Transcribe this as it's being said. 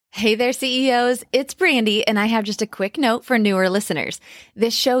Hey there, CEOs. It's Brandy, and I have just a quick note for newer listeners.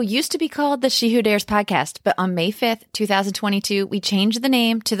 This show used to be called the She Who Dares podcast, but on May 5th, 2022, we changed the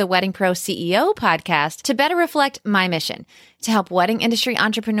name to the Wedding Pro CEO podcast to better reflect my mission to help wedding industry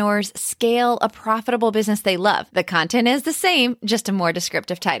entrepreneurs scale a profitable business they love. The content is the same, just a more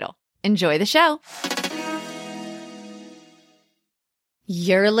descriptive title. Enjoy the show.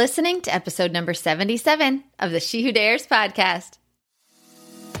 You're listening to episode number 77 of the She Who Dares podcast.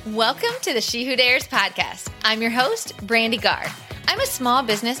 Welcome to the She Who Dares podcast. I'm your host, Brandy Garr. I'm a small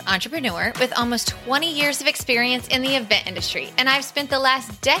business entrepreneur with almost 20 years of experience in the event industry, and I've spent the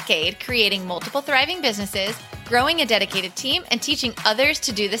last decade creating multiple thriving businesses, growing a dedicated team, and teaching others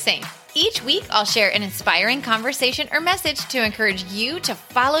to do the same. Each week, I'll share an inspiring conversation or message to encourage you to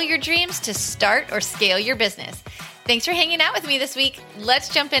follow your dreams to start or scale your business. Thanks for hanging out with me this week.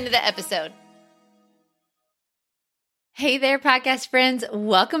 Let's jump into the episode. Hey there, podcast friends.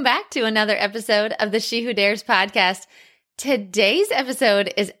 Welcome back to another episode of the She Who Dares podcast. Today's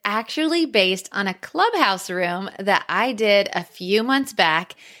episode is actually based on a Clubhouse room that I did a few months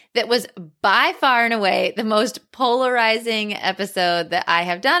back that was by far and away the most polarizing episode that I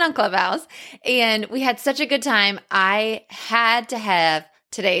have done on Clubhouse. And we had such a good time. I had to have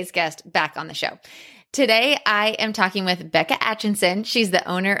today's guest back on the show. Today, I am talking with Becca Atchison. She's the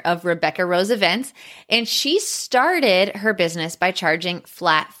owner of Rebecca Rose Events, and she started her business by charging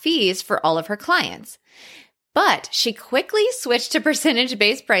flat fees for all of her clients. But she quickly switched to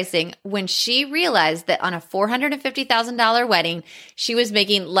percentage-based pricing when she realized that on a $450,000 wedding, she was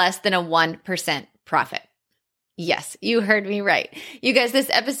making less than a 1% profit. Yes, you heard me right. You guys, this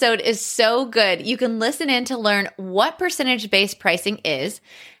episode is so good. You can listen in to learn what percentage-based pricing is,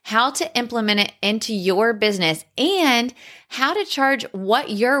 how to implement it into your business, and how to charge what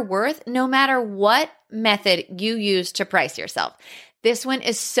you're worth no matter what method you use to price yourself. This one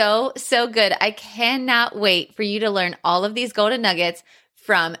is so good. I cannot wait for you to learn all of these golden nuggets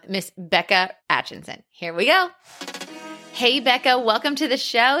from Miss Becca Atchison. Here we go. Hey, Becca, welcome to the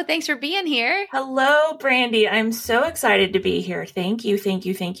show. Thanks for being here. Hello, Brandy. I'm so excited to be here. Thank you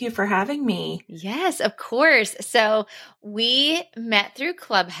for having me. Yes, of course. So we met through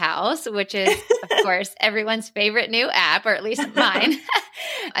Clubhouse, which is, of course, everyone's favorite new app, or at least mine.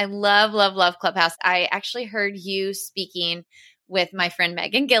 I love Clubhouse. I actually heard you speaking with my friend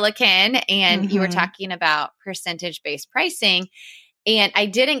Megan Gillikin, and you were talking about percentage-based pricing. And I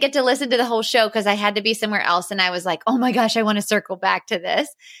didn't get to listen to the whole show because I had to be somewhere else. And I was like, oh my gosh, I want to circle back to this.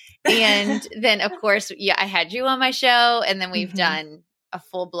 And then, of course, I had you on my show. And then we've done a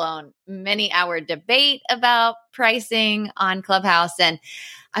full-blown many-hour debate about pricing on Clubhouse. And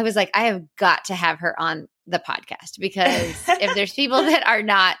I was like, I have got to have her on the podcast because if there's people that are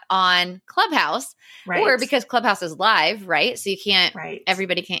not on Clubhouse, right, or because Clubhouse is live, right? So you can't, right,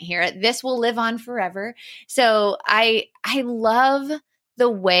 everybody can't hear it. This will live on forever. So I love the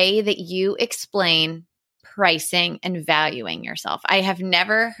way that you explain pricing and valuing yourself. I have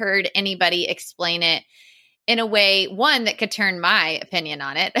never heard anybody explain it in a way, one, that could turn my opinion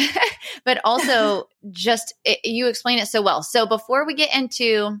on it, but also you explain it so well. So before we get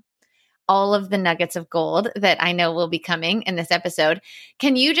into all of the nuggets of gold that I know will be coming in this episode,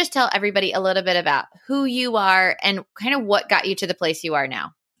 can you just tell everybody a little bit about who you are and kind of what got you to the place you are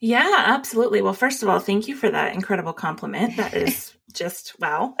now? Yeah, absolutely. Well, first of all, thank you for that incredible compliment. That is just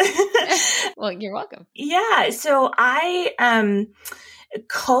wow. Well, you're welcome. Yeah. So I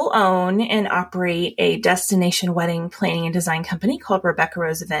co-own and operate a destination wedding planning and design company called Rebecca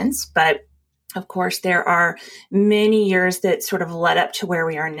Rose Events. But of course, there are many years that sort of led up to where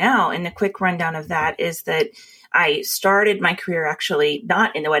we are now. And the quick rundown of that is that I started my career actually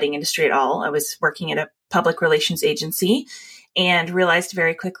not in the wedding industry at all. I was working at a public relations agency and realized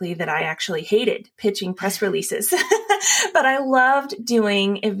very quickly that I actually hated pitching press releases, but I loved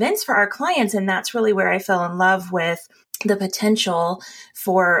doing events for our clients. And that's really where I fell in love with the potential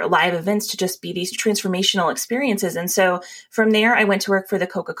for live events to just be these transformational experiences. And so from there, I went to work for the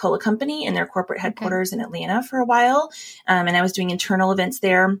Coca-Cola Company in their corporate headquarters in Atlanta for a while. And I was doing internal events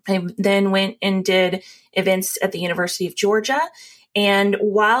there. I then went and did events at the University of Georgia. And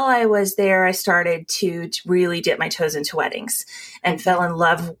while I was there, I started to really dip my toes into weddings and fell in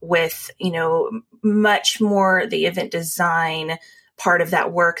love with, much more the event design part of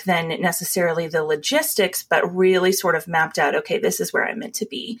that work than necessarily the logistics, but really sort of mapped out, okay, this is where I'm meant to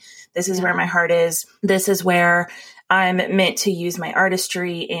be. This is where my heart is. This is where I'm meant to use my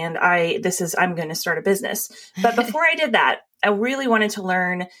artistry. And I'm going to start a business. But before I did that, I really wanted to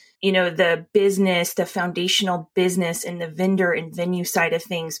learn, the business, the foundational business and the vendor and venue side of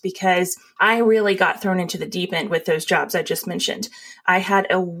things, because I really got thrown into the deep end with those jobs I just mentioned. I had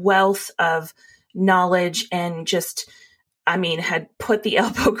a wealth of knowledge and had put the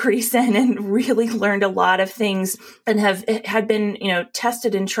elbow grease in and really learned a lot of things and had been,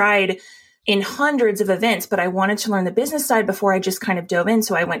 tested and tried in hundreds of events, but I wanted to learn the business side before I just kind of dove in.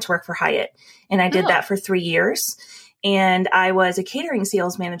 So I went to work for Hyatt, and I did that for 3 years. And I was a catering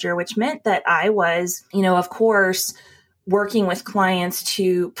sales manager, which meant that I was, of course, working with clients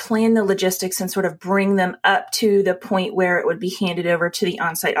to plan the logistics and sort of bring them up to the point where it would be handed over to the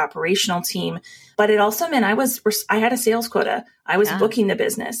on-site operational team. But it also meant I had a sales quota. I was booking the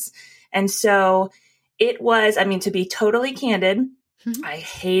business. And so it was, to be totally candid, I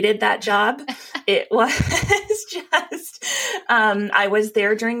hated that job. It was just, I was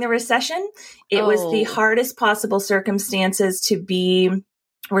there during the recession. It was the hardest possible circumstances to be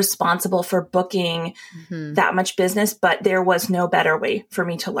responsible for booking that much business, but there was no better way for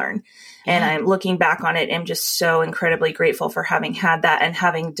me to learn. Yeah. And I'm looking back on it, I'm just so incredibly grateful for having had that and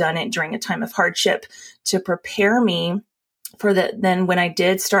having done it during a time of hardship to prepare me for then when I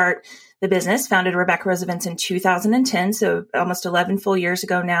did start the business, founded Rebecca Rose Events in 2010, so almost 11 full years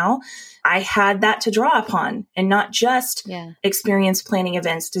ago now, I had that to draw upon and not just experience planning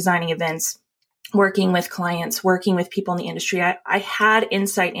events, designing events, working with clients, working with people in the industry. I had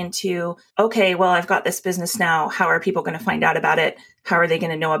insight into, okay, well, I've got this business now. How are people going to find out about it? How are they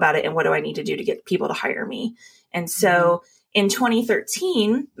going to know about it? And what do I need to do to get people to hire me? And so in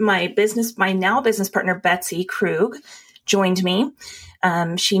 2013, my now business partner, Betsy Krug, joined me.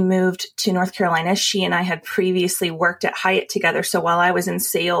 She moved to North Carolina. She and I had previously worked at Hyatt together. So while I was in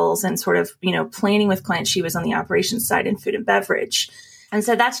sales and sort of, planning with clients, she was on the operations side in food and beverage. And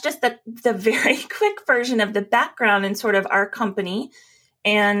so that's just the very quick version of the background and sort of our company.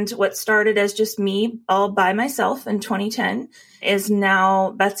 And what started as just me all by myself in 2010 is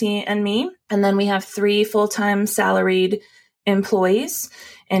now Betsy and me. And then we have 3 full-time salaried employees.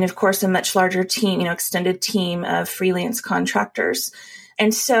 And of course, a much larger team, extended team of freelance contractors.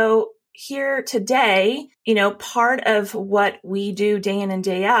 And so here today, part of what we do day in and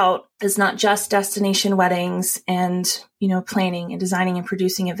day out is not just destination weddings and, planning and designing and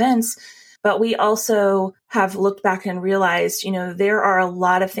producing events, but we also have looked back and realized, there are a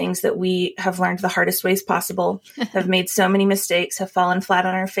lot of things that we have learned the hardest ways possible, have made so many mistakes, have fallen flat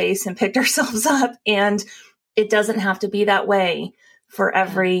on our face and picked ourselves up. And it doesn't have to be that way for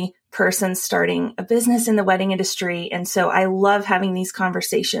every person starting a business in the wedding industry. And so I love having these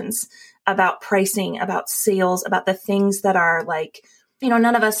conversations about pricing, about sales, about the things that are like,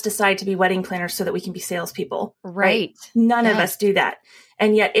 none of us decide to be wedding planners so that we can be salespeople. Right? None of us do that.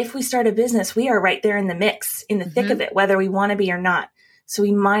 And yet if we start a business, we are right there in the mix, in the thick of it, whether we want to be or not. So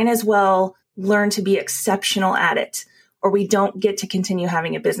we might as well learn to be exceptional at it, or we don't get to continue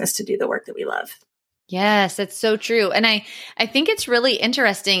having a business to do the work that we love. Yes, that's so true. And I think it's really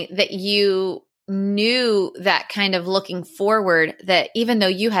interesting that you knew that kind of looking forward, that even though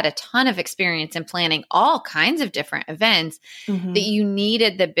you had a ton of experience in planning all kinds of different events, that you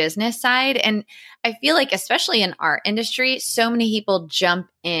needed the business side. And I feel like, especially in our industry, so many people jump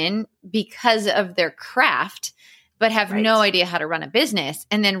in because of their craft, but have no idea how to run a business,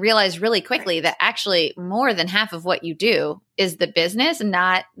 and then realize really quickly that actually more than half of what you do is the business,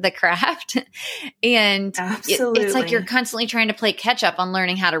 not the craft. And it's like you're constantly trying to play catch up on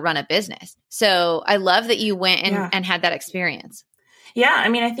learning how to run a business. So I love that you went and had that experience. Yeah.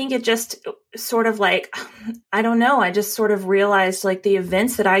 I think it just sort of like, I don't know. I just sort of realized like the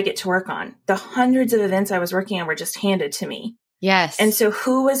events that I get to work on, the hundreds of events I was working on were just handed to me. Yes. And so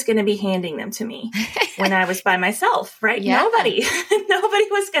who was going to be handing them to me when I was by myself, right? Yeah. Nobody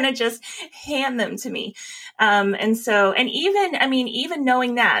was going to just hand them to me. And even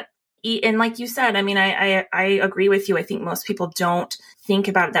knowing that, and like you said, I agree with you. I think most people don't think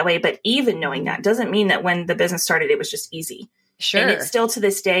about it that way, but even knowing that doesn't mean that when the business started, it was just easy. Sure. And it still to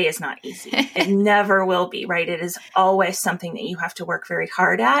this day is not easy. It never will be, right? It is always something that you have to work very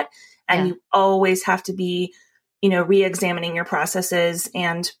hard at, and you always have to be re-examining your processes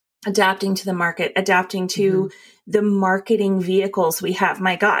and adapting to the market, adapting to the marketing vehicles we have.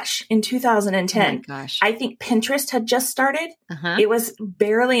 My gosh, in 2010, I think Pinterest had just started. It was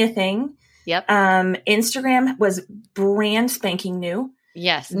barely a thing. Yep. Instagram was brand spanking new.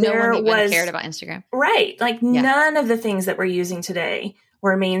 Yes. No one even cared about Instagram. Right. Like none of the things that we're using today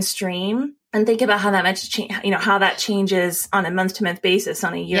were mainstream. And think about how that much, how that changes on a month-to-month basis,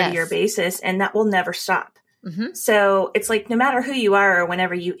 on a year-to-year basis, and that will never stop. So it's like, no matter who you are, or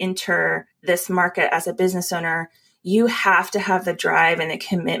whenever you enter this market as a business owner, you have to have the drive and the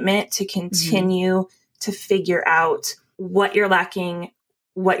commitment to continue to figure out what you're lacking,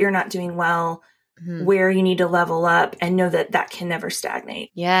 what you're not doing well, where you need to level up, and know that that can never stagnate.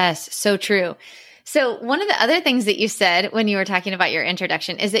 Yes, so true. So one of the other things that you said when you were talking about your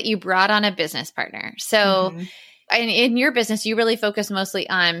introduction is that you brought on a business partner. So in your business, you really focus mostly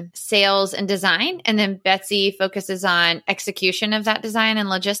on sales and design, and then Betsy focuses on execution of that design and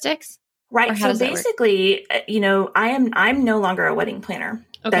logistics? Right. So basically, I'm no longer a wedding planner.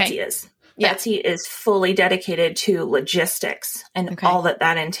 Okay. Betsy is. Yeah. Betsy is fully dedicated to logistics and all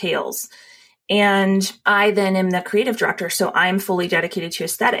that entails. And I then am the creative director. So I'm fully dedicated to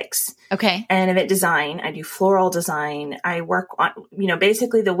aesthetics. Okay. And event design. I do floral design. I work on,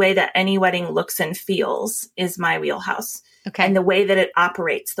 basically the way that any wedding looks and feels is my wheelhouse. Okay. And the way that it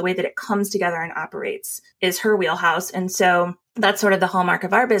operates, the way that it comes together and operates is her wheelhouse. And so that's sort of the hallmark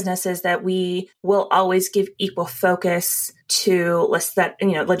of our business, is that we will always give equal focus to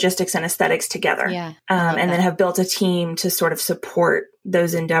logistics and aesthetics together. Yeah. And then have built a team to sort of support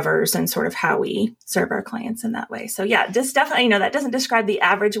those endeavors and sort of how we serve our clients in that way. So yeah, just definitely, that doesn't describe the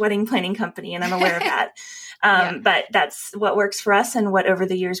average wedding planning company, and I'm aware of that. But that's what works for us, and what over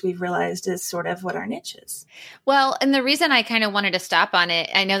the years we've realized is sort of what our niche is. Well, and the reason I kind of wanted to stop on it,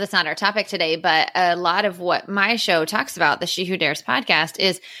 I know that's not our topic today, but a lot of what my show talks about, the She Who Dares podcast,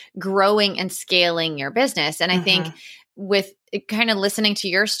 is growing and scaling your business. And I think with kind of listening to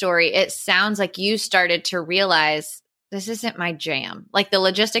your story, it sounds like you started to realize this isn't my jam. Like the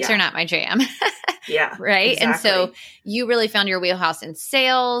logistics are not my jam. Yeah. Right. Exactly. And so you really found your wheelhouse in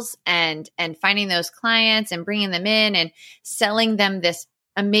sales and finding those clients and bringing them in and selling them this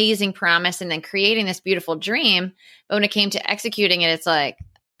amazing promise and then creating this beautiful dream. But when it came to executing it, it's like,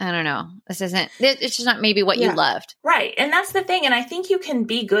 I don't know, it's just not maybe what you loved. Right. And that's the thing. And I think you can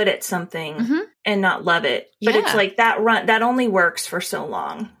be good at something and not love it. But it's like that only works for so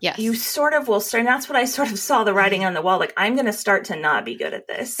long. Yes. You sort of will start. And that's what I sort of saw the writing on the wall. Like, I'm going to start to not be good at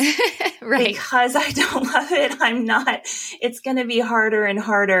this. Right. Because I don't love it. I'm not. It's going to be harder and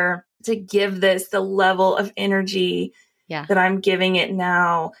harder to give this the level of energy that I'm giving it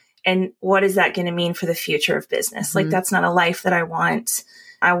now. And what is that going to mean for the future of business? Like, that's not a life that I want.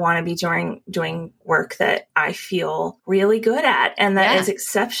 I want to be doing work that I feel really good at, and that is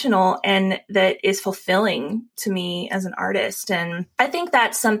exceptional, and that is fulfilling to me as an artist. And I think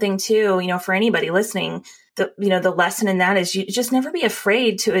that's something too, for anybody listening, the lesson in that is you just never be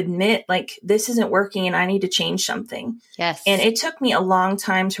afraid to admit, like, this isn't working and I need to change something. Yes. And it took me a long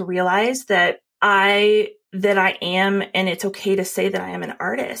time to realize that I am, and it's okay to say that I am an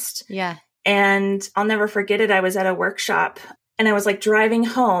artist. Yeah. And I'll never forget it. I was at a workshop, and I was like driving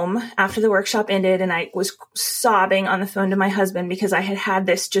home after the workshop ended, and I was sobbing on the phone to my husband because I had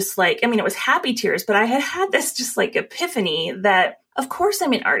this just like, it was happy tears, but I had this just like epiphany that, of course,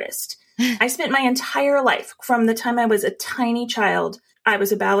 I'm an artist. I spent my entire life, from the time I was a tiny child, I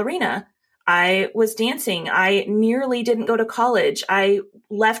was a ballerina. I was dancing. I nearly didn't go to college. I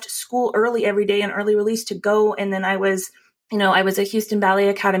left school early every day and early release to go. And then I was a Houston Ballet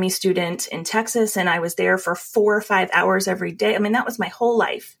Academy student in Texas, and I was there for 4 or 5 hours every day. That was my whole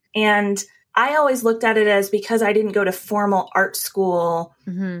life. And I always looked at it as, because I didn't go to formal art school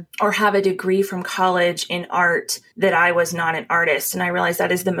or have a degree from college in art, that I was not an artist. And I realized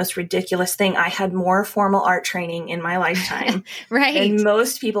that is the most ridiculous thing. I had more formal art training in my lifetime than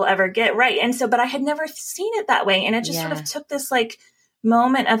most people ever get. Right. And so, but I had never seen it that way. And it just sort of took this like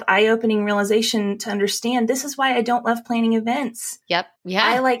moment of eye-opening realization to understand, this is why I don't love planning events. Yep. Yeah.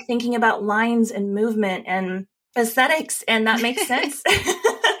 I like thinking about lines and movement and aesthetics, and that makes sense.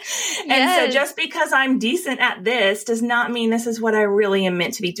 And so just because I'm decent at this does not mean this is what I really am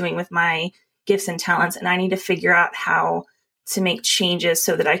meant to be doing with my gifts and talents. And I need to figure out how to make changes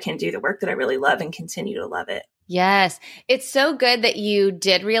so that I can do the work that I really love and continue to love it. Yes. It's so good that you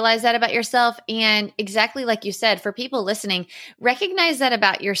did realize that about yourself. And exactly like you said, for people listening, recognize that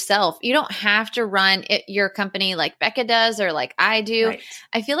about yourself. You don't have to run your company like Becca does or like I do. Right.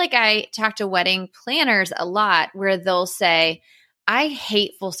 I feel like I talk to wedding planners a lot where they'll say, I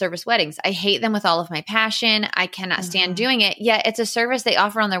hate full service weddings. I hate them with all of my passion. I cannot stand doing it. Yet it's a service they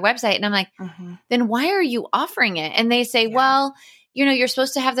offer on their website. And I'm like, then why are you offering it? And they say, well, you're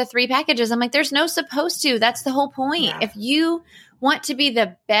supposed to have the 3 packages. I'm like, there's no supposed to. That's the whole point. Yeah. If you want to be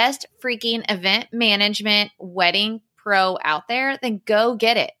the best freaking event management wedding pro out there, then go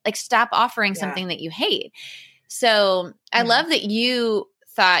get it. Like, stop offering something that you hate. So I love that you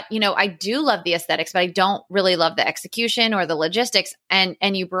thought, I do love the aesthetics, but I don't really love the execution or the logistics. And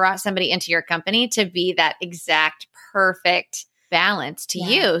you brought somebody into your company to be that exact perfect balance to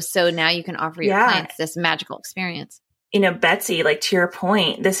you. So now you can offer your clients this magical experience. Betsy, like to your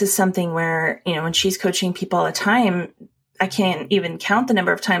point, this is something where, when she's coaching people all the time, I can't even count the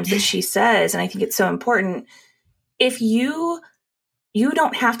number of times that she says, and I think it's so important, if you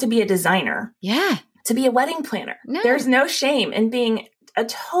don't have to be a designer to be a wedding planner. No. There's no shame in being a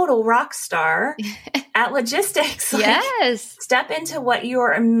total rock star at logistics. Step into what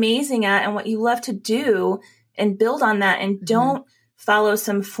you're amazing at and what you love to do and build on that, and don't follow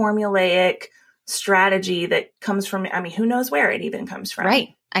some formulaic strategy that comes from, who knows where it even comes from. Right.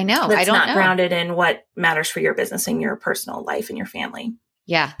 I know. That's not grounded in what matters for your business and your personal life and your family.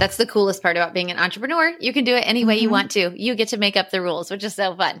 Yeah. That's the coolest part about being an entrepreneur. You can do it any way you want to. You get to make up the rules, which is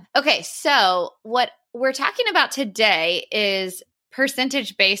so fun. Okay. So what we're talking about today is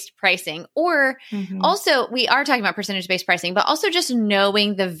percentage-based pricing, or also we are talking about percentage-based pricing, but also just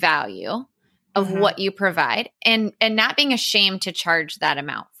knowing the value of what you provide and not being ashamed to charge that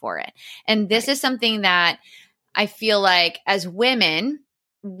amount for it. And this is something that I feel like as women,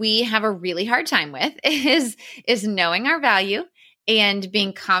 we have a really hard time with is knowing our value and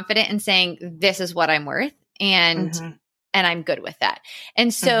being confident and saying, this is what I'm worth. And I'm good with that.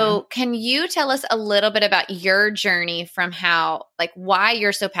 And so can you tell us a little bit about your journey from why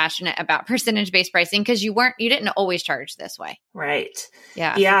you're so passionate about percentage-based pricing? Because you didn't always charge this way. Right.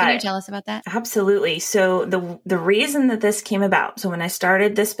 Yeah. So can you tell us about that? Absolutely. So the reason that this came about, so when I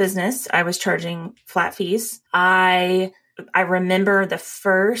started this business, I was charging flat fees. I remember the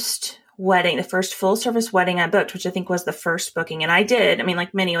first full service wedding I booked, which I think was the first booking. And I did,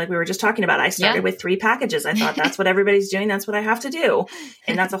 like we were just talking about, I started with 3 packages. I thought that's what everybody's doing. That's what I have to do.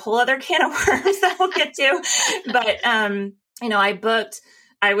 And that's a whole other can of worms that we'll get to. But, I booked,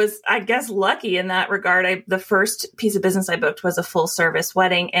 I was, I guess, lucky in that regard. The first piece of business I booked was a full service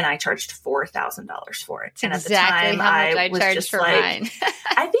wedding, and I charged $4,000 for it. And exactly at the time, I was charged just for mine.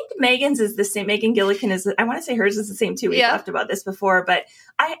 I think Megan's is the same. Megan Gillikin I want to say hers is the same too. We talked about this before, but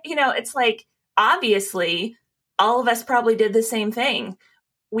it's like, obviously all of us probably did the same thing.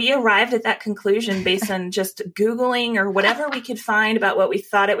 We arrived at that conclusion based on just Googling or whatever we could find about what we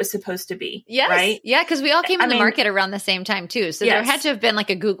thought it was supposed to be. Yes. Right. Yeah. Because we all came in the market around the same time too. So there had to have been like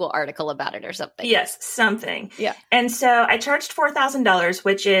a Google article about it or something. Yes. Something. Yeah. And so I charged $4,000,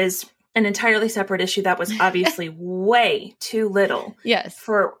 which is an entirely separate issue. That was obviously way too little. Yes.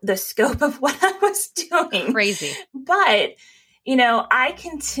 For the scope of what I was doing. Crazy. But I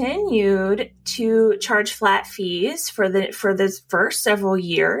continued to charge flat fees for the first several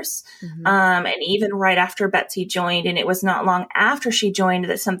years. And even right after Betsy joined, and it was not long after she joined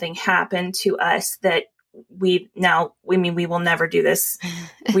that something happened to us that we will never do this.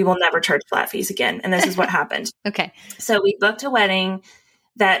 We will never charge flat fees again. And this is what happened. Okay. So we booked a wedding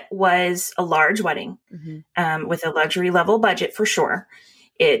that was a large wedding, with a luxury level budget for sure.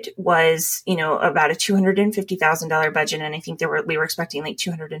 It was, about a $250,000 budget. And I think we were expecting like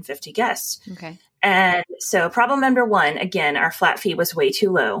 250 guests. Okay. And so problem number one, again, our flat fee was way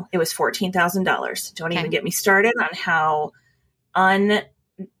too low. It was $14,000. Don't even get me started on how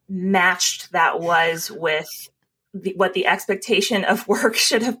unmatched that was with what the expectation of work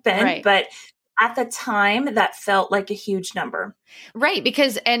should have been. Right. But at the time, that felt like a huge number. Right.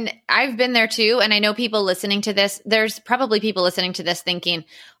 Because, and I've been there too. And I know people listening to this, there's probably people listening to this thinking,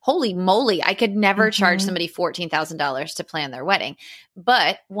 holy moly, I could never charge somebody $14,000 to plan their wedding.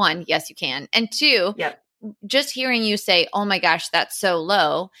 But one, yes, you can. And two, just hearing you say, oh my gosh, that's so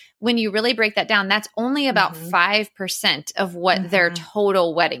low. When you really break that down, that's only about 5% of what their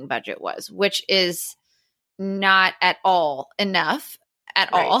total wedding budget was, which is not at all enough.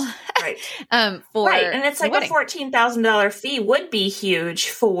 At all. Right. And it's like a $14,000 fee would be huge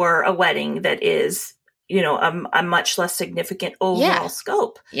for a wedding that is, a much less significant overall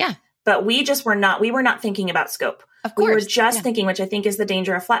scope. Yeah. But we were not thinking about scope. Of course. We were just thinking, which I think is the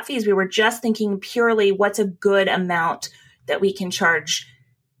danger of flat fees. We were just thinking purely what's a good amount that we can charge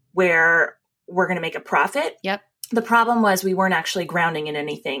where we're going to make a profit. Yep. The problem was we weren't actually grounding in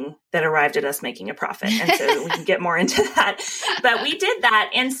anything that arrived at us making a profit. And so we can get more into that. But we did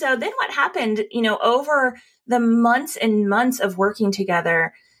that. And so then what happened, over the months and months of working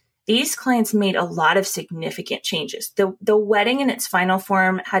together, these clients made a lot of significant changes. The wedding in its final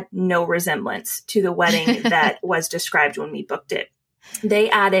form had no resemblance to the wedding that was described when we booked it. They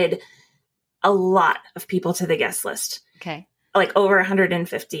added a lot of people to the guest list. Okay. Like over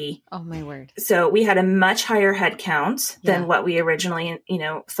 150. Oh my word. So we had a much higher head count than what we originally,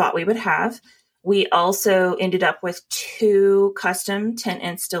 thought we would have. We also ended up with 2 custom tent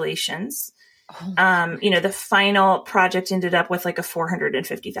installations. Oh. The final project ended up with like a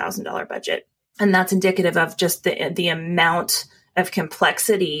 $450,000 budget. And that's indicative of just the amount of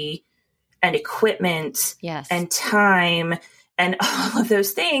complexity and equipment and time and all of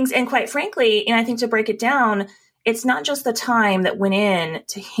those things. And quite frankly, and I think to break it down, it's not just the time that went in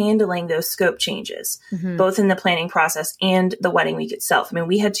to handling those scope changes, both in the planning process and the wedding week itself. I mean,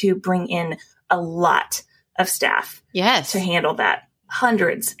 we had to bring in a lot of staff to handle that.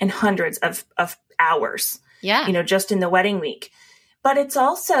 Hundreds and hundreds of hours, just in the wedding week. But it's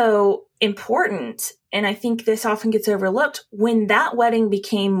also important, and I think this often gets overlooked, when that wedding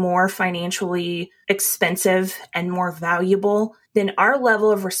became more financially expensive and more valuable, then our level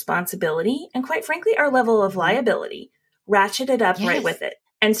of responsibility and quite frankly, our level of liability ratcheted up right with it.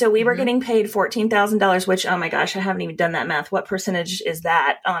 And so we were getting paid $14,000, which, oh my gosh, I haven't even done that math. What percentage is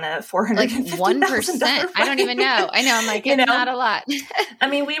that on a $450,000? Like 1%. I don't even know. I know. I'm like, it's not a lot. I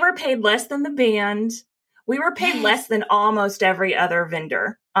mean, we were paid less than the band. We were paid less than almost every other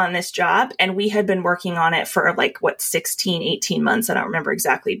vendor on this job. And we had been working on it for 16, 18 months. I don't remember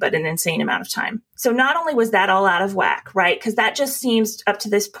exactly, but an insane amount of time. So not only was that all out of whack, right? Because that just seems up to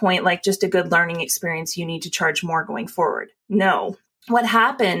this point like just a good learning experience. You need to charge more going forward. No. What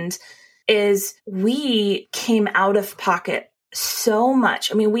happened is we came out of pocket so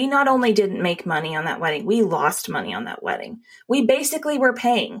much. I mean, we not only didn't make money on that wedding, we lost money on that wedding. We basically were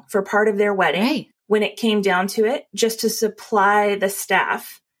paying for part of their wedding when it came down to it, just to supply the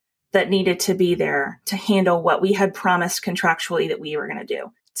staff that needed to be there to handle what we had promised contractually that we were going to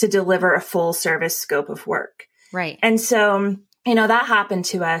do, to deliver a full service scope of work. Right. And so that happened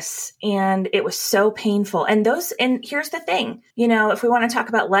to us and it was so painful. And here's the thing, if we want to talk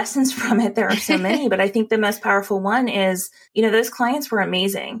about lessons from it, there are so many, but I think the most powerful one is, those clients were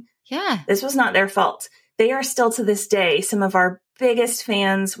amazing. Yeah. This was not their fault. They are still to this day some of our biggest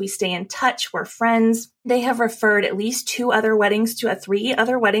fans. We stay in touch. We're friends. They have referred at least 3 other weddings to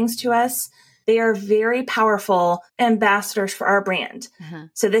us. They are very powerful ambassadors for our brand.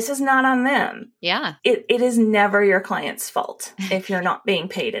 So this is not on them. Yeah. It is never your client's fault if you're not being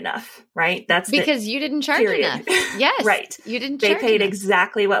paid enough, right? That's because you didn't charge enough. Yes. Right. You didn't They charge paid enough.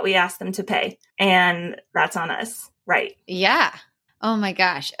 exactly what we asked them to pay. And that's on us. Right. Yeah. Oh my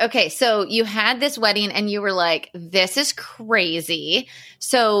gosh. Okay. So you had this wedding and you were like, this is crazy.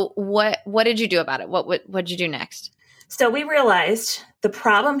 So what did you do about it? What did you do next? So we realized the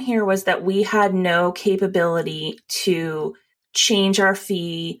problem here was that we had no capability to change our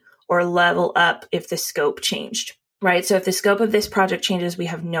fee or level up if the scope changed, right? So if the scope of this project changes, we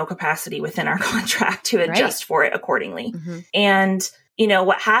have no capacity within our contract to adjust for it accordingly. And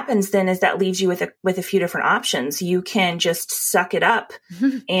what happens then is that leaves you with a few different options. You can just suck it up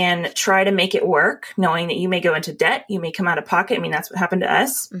and try to make it work, knowing that you may go into debt, you may come out of pocket. I mean, that's what happened to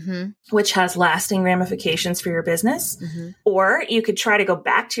us, which has lasting ramifications for your business. Or you could try to go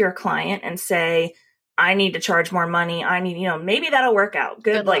back to your client and say, I need to charge more money. I need, maybe that'll work out.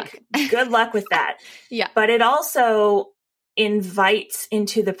 Good luck with that. Yeah. But it also invites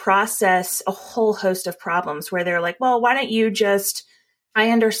into the process a whole host of problems where they're like, well, why don't you just,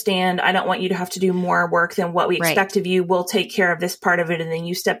 I understand. I don't want you to have to do more work than what we expect of you. We'll take care of this part of it. And then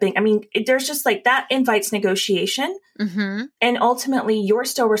you step in. I mean, there's just that invites negotiation. And ultimately you're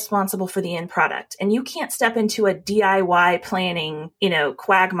still responsible for the end product. And you can't step into a DIY planning,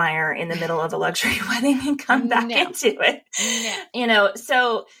 quagmire in the middle of a luxury wedding and come back into it.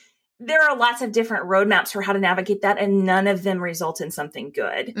 So there are lots of different roadmaps for how to navigate that, and none of them result in something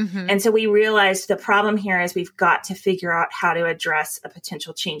good. And so we realized the problem here is we've got to figure out how to address a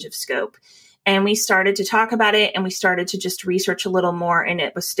potential change of scope. And we started to talk about it and we started to just research a little more, and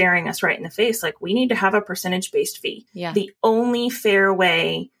it was staring us right in the face. Like, we need to have a percentage-based fee. Yeah. The only fair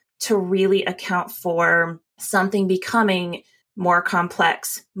way to really account for something becoming more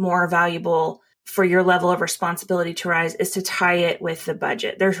complex, more valuable, for your level of responsibility to rise, is to tie it with the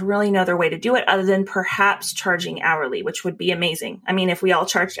budget. There's really no other way to do it other than perhaps charging hourly, which would be amazing. I mean, if we all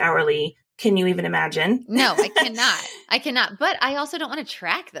charged hourly, can you even imagine? No, I cannot. But I also don't want to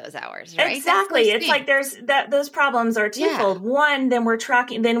track those hours, right? Exactly. It's like those problems are twofold. One, then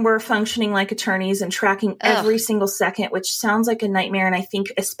we're functioning like attorneys and tracking every single second, which sounds like a nightmare. And I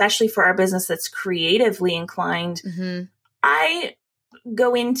think especially for our business that's creatively inclined, I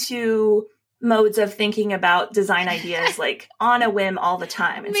go into modes of thinking about design ideas like on a whim all the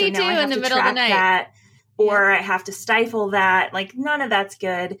time. And Me so now too, I have in the to middle of the track night. that, or I have to stifle that. Like, none of that's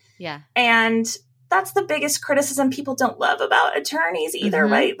good. Yeah. And that's the biggest criticism people don't love about attorneys either,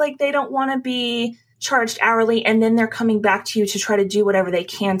 right? Like, they don't want to be charged hourly, and then they're coming back to you to try to do whatever they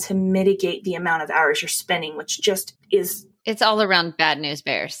can to mitigate the amount of hours you're spending, which just is... It's all around bad news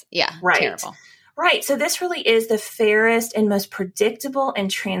bears. Yeah. Right. Terrible. Right. So this really is the fairest and most predictable and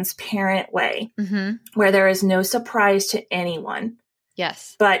transparent way where there is no surprise to anyone.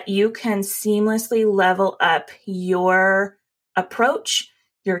 Yes. But you can seamlessly level up your approach,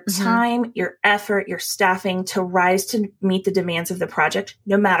 your time, your effort, your staffing to rise to meet the demands of the project,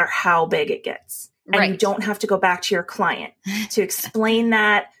 no matter how big it gets. And you don't have to go back to your client to explain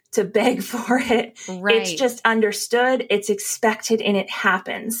that, to beg for it. Right. It's just understood, it's expected, and it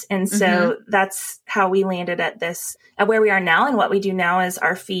happens. And so that's how we landed at this, at where we are now. And what we do now is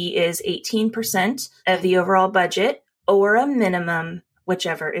our fee is 18% of the overall budget, or a minimum,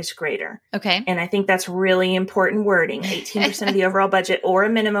 whichever is greater. Okay. And I think that's really important wording, 18% of the overall budget, or a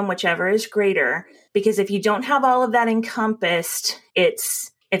minimum, whichever is greater. Because if you don't have all of that encompassed,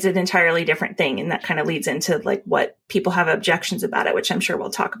 it's an entirely different thing. And that kind of leads into like what people have objections about it, which I'm sure we'll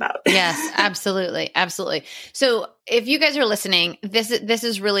talk about. Yes, absolutely. Absolutely. So if you guys are listening, this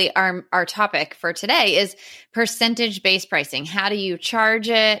is really our topic for today is percentage-based pricing. How do you charge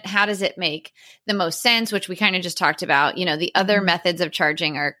it? How does it make the most sense? Which we kind of just talked about. You know, the other methods of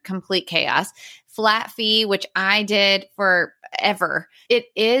charging are complete chaos. Flat fee, which I did forever. It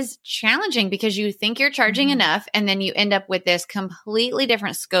is challenging because you think you're charging enough, and then you end up with this completely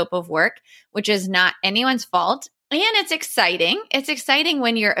different scope of work, which is not anyone's fault. And it's exciting. It's exciting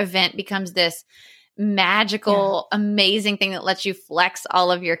when your event becomes this magical, amazing thing that lets you flex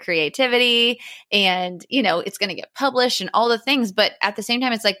all of your creativity, and, you know, it's going to get published and all the things. But at the same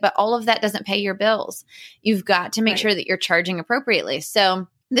time, it's like, but all of that doesn't pay your bills. You've got to make sure that you're charging appropriately. So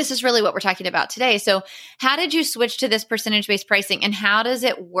this is really what we're talking about today. So how did you switch to this percentage-based pricing, and how does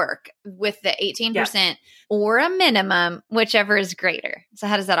it work with the 18% or a minimum, whichever is greater? So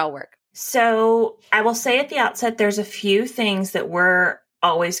how does that all work? So I will say at the outset, there's a few things that we're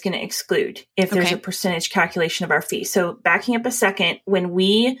always going to exclude if there's a percentage calculation of our fee. So backing up a second, when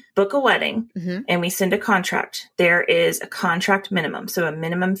we book a wedding and we send a contract, there is a contract minimum. So a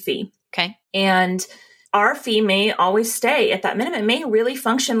minimum fee. Okay. And our fee may always stay at that minimum. It may really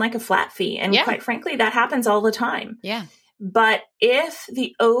function like a flat fee. And quite frankly, that happens all the time. Yeah. But if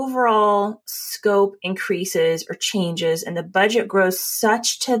the overall scope increases or changes and the budget grows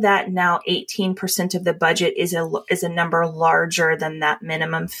such to that now 18% of the budget is a number larger than that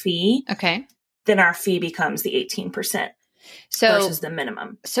minimum fee, then our fee becomes the 18%. Versus the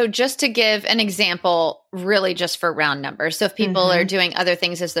minimum. So just to give an example, really just for round numbers. So if people are doing other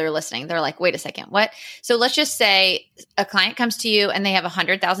things as they're listening, they're like, wait a second, what? So let's just say a client comes to you and they have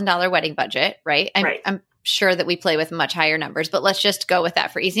 $100,000 wedding budget, right? I'm sure that we play with much higher numbers, but let's just go with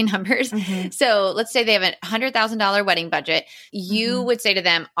that for easy numbers. So let's say they have a $100,000 wedding budget. You would say to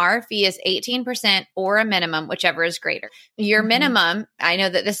them, our fee is 18% or a minimum, whichever is greater. Your minimum, I know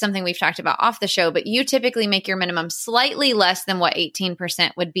that this is something we've talked about off the show, but you typically make your minimum slightly less than what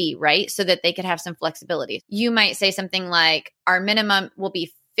 18% would be, right? So that they could have some flexibility. You might say something like, our minimum will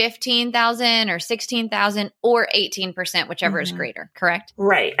be 15,000 or 16,000 or 18%, whichever is greater, correct?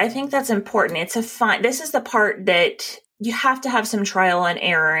 Right. I think that's important. This is the part that you have to have some trial and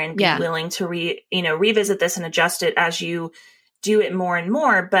error and be willing to revisit this and adjust it as you do it more and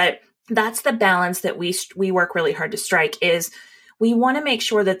more. But that's the balance that we work really hard to strike, is we want to make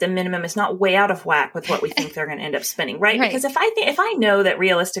sure that the minimum is not way out of whack with what we think they're going to end up spending, right? Because if I know that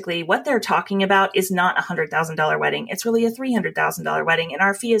realistically what they're talking about is not a $100,000 wedding, it's really a $300,000 wedding, and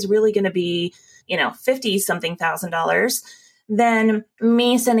our fee is really going to be, $50-something thousand, then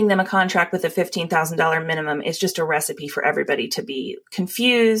me sending them a contract with a $15,000 minimum is just a recipe for everybody to be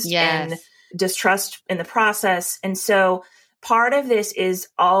confused and distrust in the process. And so part of this is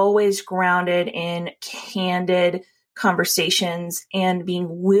always grounded in candid conversations and being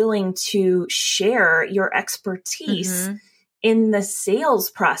willing to share your expertise in the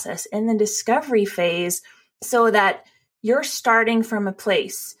sales process, in the discovery phase, so that you're starting from a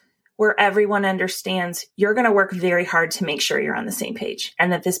place where everyone understands you're going to work very hard to make sure you're on the same page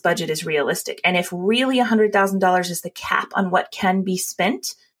and that this budget is realistic. And if really $100,000 is the cap on what can be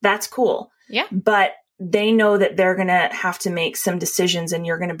spent, that's cool. Yeah. But they know that they're going to have to make some decisions, and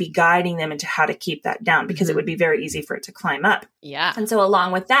you're going to be guiding them into how to keep that down, because it would be very easy for it to climb up. Yeah. And so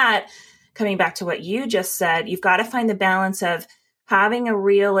along with that, coming back to what you just said, you've got to find the balance of having a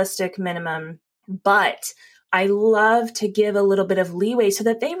realistic minimum, but I love to give a little bit of leeway so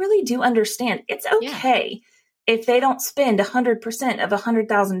that they really do understand it's okay if they don't spend 100% of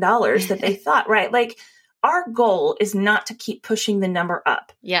 $100,000 that they thought, right? Like, our goal is not to keep pushing the number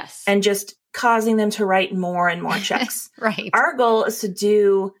up. Yes. And just causing them to write more and more checks. Right. Our goal is to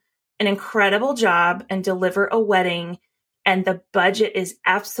do an incredible job and deliver a wedding, and the budget is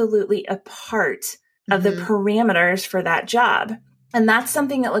absolutely a part of the parameters for that job. And that's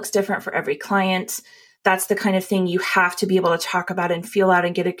something that looks different for every client. That's the kind of thing you have to be able to talk about and feel out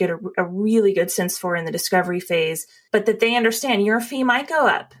and get a really good sense for in the discovery phase, but that they understand your fee might go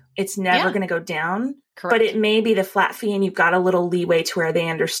up. It's never going to go down, Correct. But it may be the flat fee, and you've got a little leeway to where they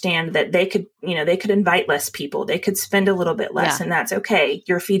understand that they could invite less people. They could spend a little bit less, and that's okay.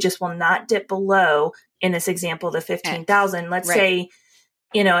 Your fee just will not dip below, in this example, the 15,000. Let's say,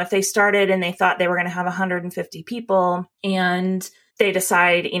 if they started and they thought they were going to have 150 people, and they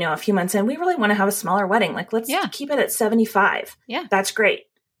decide, a few months in, we really want to have a smaller wedding. Like, let's keep it at 75. Yeah. That's great.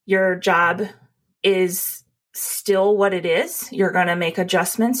 Your job is still what it is. You're going to make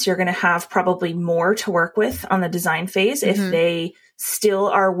adjustments. You're going to have probably more to work with on the design phase if they still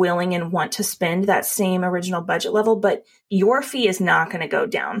are willing and want to spend that same original budget level, but your fee is not going to go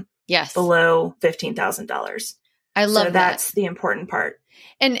down below $15,000. I love that. That's the important part.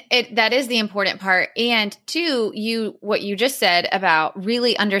 And that is the important part. And two, what you just said about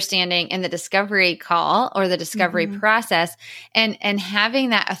really understanding in the discovery call or the discovery process and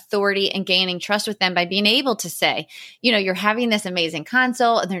having that authority and gaining trust with them by being able to say, you're having this amazing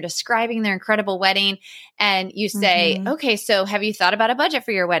consult and they're describing their incredible wedding. And you say, okay, so have you thought about a budget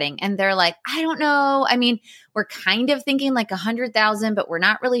for your wedding? And they're like, I don't know. I mean, we're kind of thinking like 100,000, but we're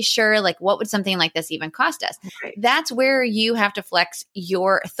not really sure. Like, what would something like this even cost us? Right. That's where you have to flex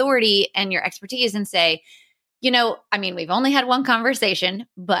your authority and your expertise and say, we've only had one conversation,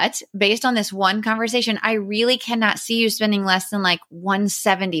 but based on this one conversation, I really cannot see you spending less than like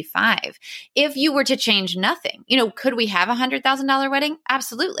 175. If you were to change nothing, could we have $100,000 wedding?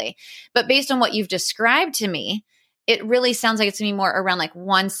 Absolutely. But based on what you've described to me, it really sounds like it's going to be more around like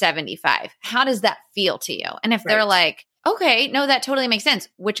 175. How does that feel to you? And if they're like, okay, no, that totally makes sense,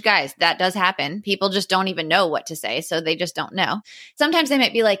 which guys, that does happen. People just don't even know what to say. So they just don't know. Sometimes they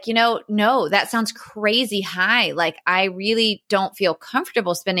might be like, no, that sounds crazy high. Like, I really don't feel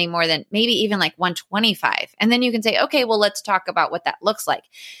comfortable spending more than maybe even like 125. And then you can say, okay, well, let's talk about what that looks like.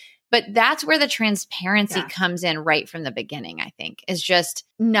 But that's where the transparency comes in right from the beginning, I think, is just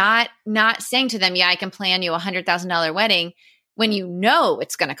not saying to them, I can plan you $100,000 wedding when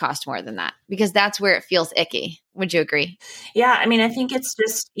it's going to cost more than that, because that's where it feels icky. Would you agree? Yeah. I mean, I think it's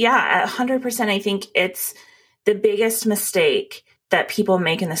just, 100%. I think it's the biggest mistake that people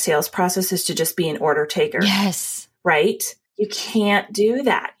make in the sales process is to just be an order taker. Yes. Right? You can't do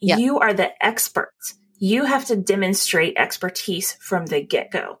that. Yep. You are the experts. You have to demonstrate expertise from the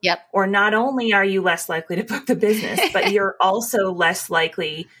get-go. Yep. Or not only are you less likely to book the business, but you're also less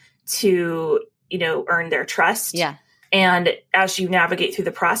likely to, earn their trust. Yeah. And as you navigate through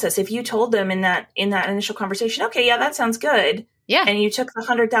the process, if you told them in that initial conversation, okay, that sounds good. Yeah. And you took the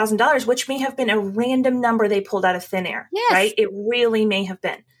 $100,000, which may have been a random number they pulled out of thin air. Yes. Right? It really may have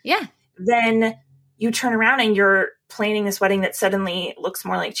been. Yeah. Then you turn around and you're planning this wedding that suddenly looks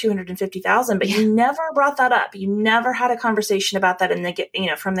more like 250,000, but you never brought that up. You never had a conversation about that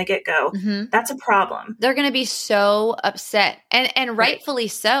from the get-go. That's a problem. They're going to be so upset, and rightfully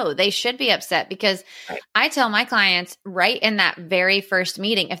so. They should be upset because I tell my clients right in that very first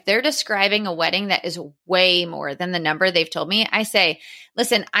meeting, if they're describing a wedding that is way more than the number they've told me, I say,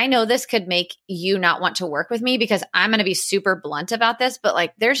 listen, I know this could make you not want to work with me because I'm going to be super blunt about this, but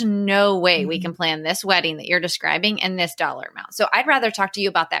like, there's no way we can plan this wedding that you're describing in this dollar amount. So I'd rather talk to you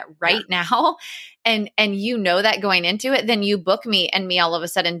about that right now. And that going into it, than you book me and me all of a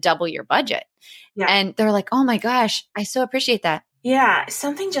sudden double your budget. Yeah. And they're like, oh my gosh, I so appreciate that. Yeah,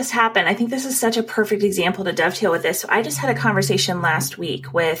 something just happened. I think this is such a perfect example to dovetail with this. So I just had a conversation last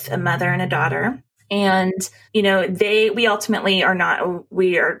week with a mother and a daughter. And, we ultimately are not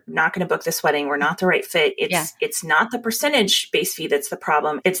going to book this wedding. We're not the right fit. It's not the percentage base fee that's the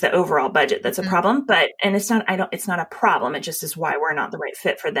problem. It's the overall budget that's a problem. It's not a problem. It just is why we're not the right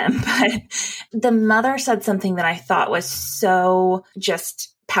fit for them. But the mother said something that I thought was so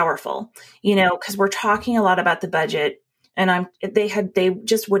just powerful, because we're talking a lot about the budget. And they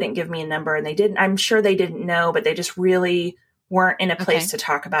just wouldn't give me a number, and I'm sure they didn't know, but they just really weren't in a place to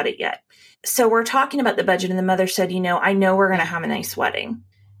talk about it yet. So we're talking about the budget, and the mother said, I know we're going to have a nice wedding,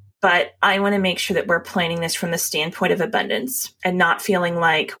 but I want to make sure that we're planning this from the standpoint of abundance and not feeling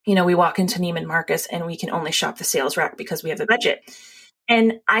like, we walk into Neiman Marcus and we can only shop the sales rack because we have a budget.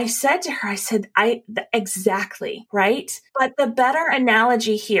 And I said to her, exactly, right? But the better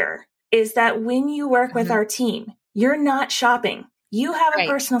analogy here is that when you work with our team, you're not shopping. You have a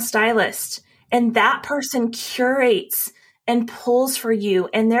personal stylist, and that person curates and pulls for you.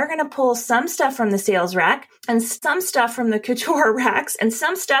 And they're going to pull some stuff from the sales rack and some stuff from the couture racks and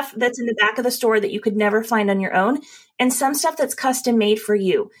some stuff that's in the back of the store that you could never find on your own, and some stuff that's custom made for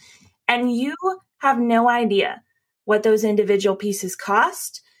you. And you have no idea what those individual pieces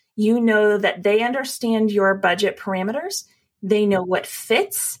cost. You know that they understand your budget parameters. They know what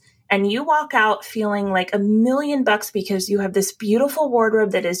fits. And you walk out feeling like $1,000,000 because you have this beautiful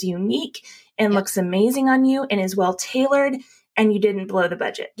wardrobe that is unique and looks amazing on you and is well tailored, and you didn't blow the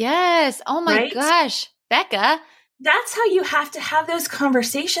budget. Yes. Oh my gosh, Becca. That's how you have to have those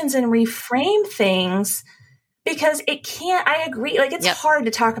conversations and reframe things, because I agree. Like, it's hard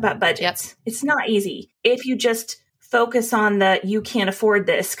to talk about budgets. It's not easy. If you just focus on the you can't afford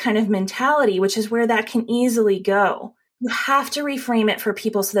this kind of mentality, which is where that can easily go. You have to reframe it for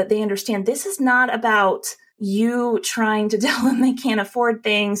people so that they understand this is not about you trying to tell them they can't afford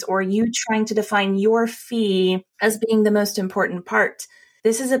things or you trying to define your fee as being the most important part.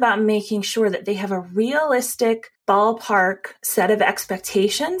 This is about making sure that they have a realistic ballpark set of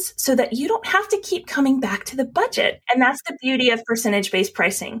expectations so that you don't have to keep coming back to the budget. And that's the beauty of percentage-based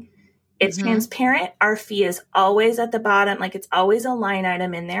pricing. It's transparent. Our fee is always at the bottom, like it's always a line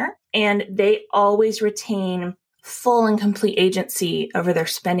item in there. And they always retain full and complete agency over their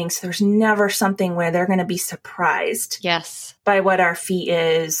spending. So there's never something where they're going to be surprised by what our fee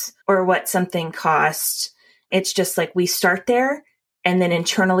is or what something costs. It's just like we start there, and then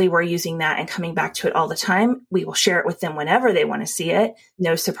internally we're using that and coming back to it all the time. We will share it with them whenever they want to see it.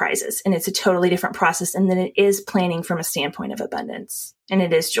 No surprises. And it's a totally different process. And then it is planning from a standpoint of abundance, and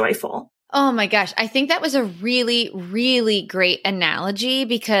it is joyful. Oh my gosh. I think that was a really, really great analogy,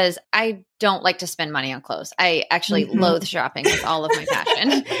 because I don't like to spend money on clothes. I actually loathe shopping with all of my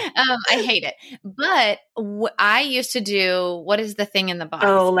passion. I hate it. But I used to do, what is the thing in the box?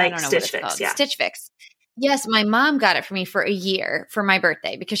 Oh, like Stitch Fix. Yeah. Stitch Fix. Yes, my mom got it for me for a year for my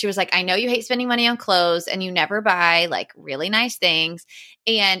birthday, because she was like, I know you hate spending money on clothes and you never buy like really nice things.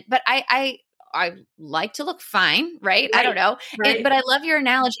 But I like to look fine, right? I don't know. But I love your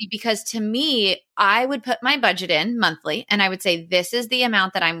analogy, because to me, I would put my budget in monthly and I would say, this is the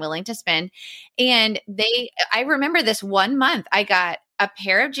amount that I'm willing to spend. And I remember this one month, I got a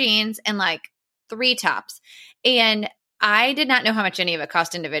pair of jeans and like 3 tops. And I did not know how much any of it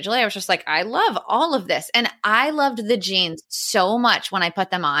cost individually. I was just like, I love all of this. And I loved the jeans so much when I put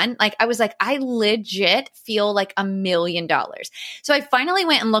them on. Like, I was like, I legit feel like $1,000,000. So I finally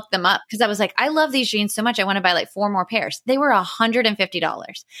went and looked them up, because I was like, I love these jeans so much. I want to buy like 4 more pairs. They were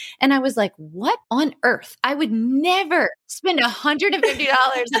 $150. And I was like, what on earth? I would never spend $150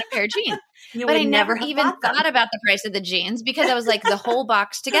 on a pair of jeans. But I never even thought about the price of the jeans, because I was like, the whole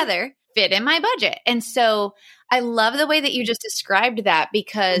box together fit in my budget. And so I love the way that you just described that,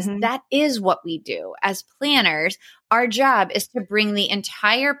 because that is what we do as planners. Our job is to bring the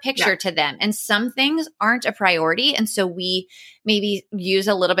entire picture to them. And some things aren't a priority. And so we maybe use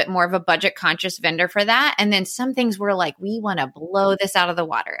a little bit more of a budget conscious vendor for that. And then some things we're like, we want to blow this out of the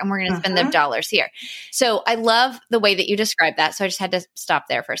water and we're going to spend the dollars here. So I love the way that you described that. So I just had to stop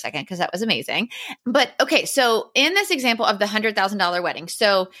there for a second, because that was amazing. But okay, so in this example of the $100,000 wedding,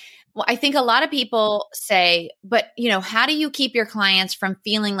 well, I think a lot of people say, but how do you keep your clients from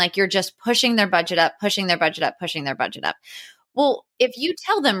feeling like you're just pushing their budget up, pushing their budget up, pushing their budget up? Well, if you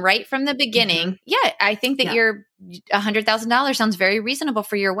tell them right from the beginning, I think that your $100,000 sounds very reasonable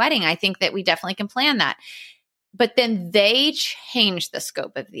for your wedding. I think that we definitely can plan that. But then they change the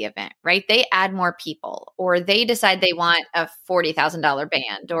scope of the event, right? They add more people, or they decide they want a $40,000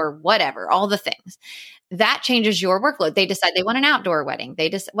 band or whatever, all the things. That changes your workload. They decide they want an outdoor wedding. They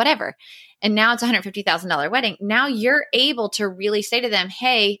just whatever. And now it's a $150,000 wedding. Now you're able to really say to them,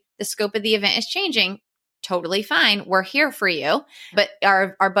 hey, the scope of the event is changing. Totally fine. We're here for you. But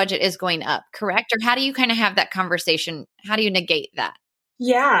our budget is going up, correct? Or how do you kind of have that conversation? How do you negate that?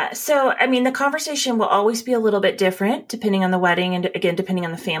 Yeah. So, I mean, the conversation will always be a little bit different depending on the wedding and, again, depending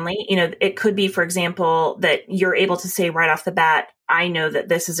on the family. It could be, for example, that you're able to say right off the bat, I know that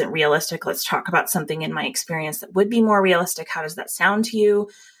this isn't realistic. Let's talk about something in my experience that would be more realistic. How does that sound to you?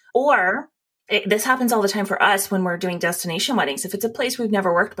 Or this happens all the time for us when we're doing destination weddings. If it's a place we've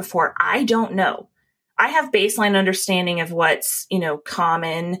never worked before, I don't know. I have baseline understanding of what's,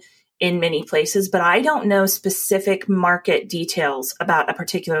 common in many places, but I don't know specific market details about a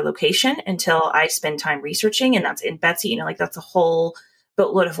particular location until I spend time researching. And that's in Betsy, that's a whole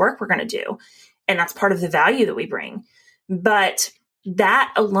boatload of work we're going to do. And that's part of the value that we bring. But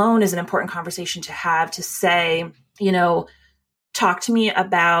that alone is an important conversation to have, to say, talk to me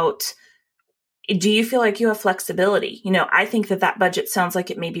about, do you feel like you have flexibility? I think that budget sounds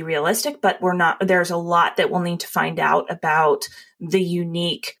like it may be realistic, but there's a lot that we'll need to find out about the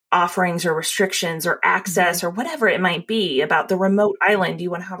unique offerings or restrictions or access or whatever it might be about the remote island you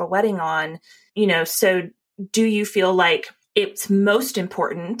want to have a wedding on. So do you feel like it's most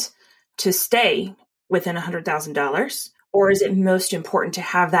important to stay within $100,000? Or is it most important to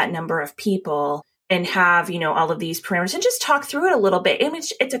have that number of people and have, all of these parameters and just talk through it a little bit? I mean,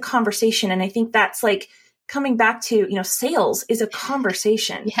 it's a conversation. And I think that's like coming back to, sales is a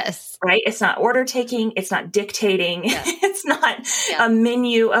conversation. Yes. Right? It's not order taking. It's not dictating. Yeah. It's not a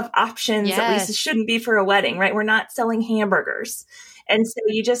menu of options. Yes. At least it shouldn't be for a wedding, right? We're not selling hamburgers. And so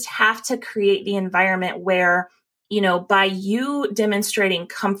you just have to create the environment where, by you demonstrating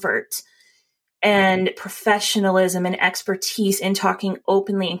comfort and professionalism and expertise in talking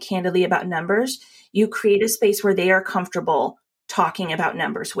openly and candidly about numbers, you create a space where they are comfortable talking about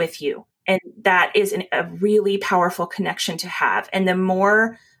numbers with you. And that is a really powerful connection to have. And the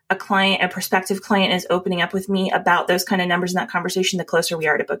more a prospective client is opening up with me about those kind of numbers in that conversation, the closer we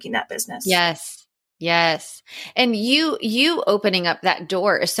are to booking that business. Yes. Yes. And you opening up that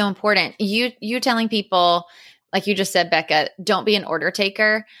door is so important. You telling people, like you just said, Becca, don't be an order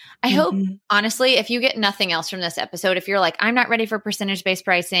taker. I hope, honestly, if you get nothing else from this episode, if you're like, I'm not ready for percentage-based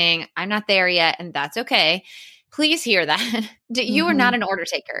pricing, I'm not there yet, and that's okay. Please hear that. You are not an order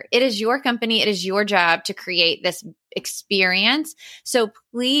taker. It is your company. It is your job to create this experience. So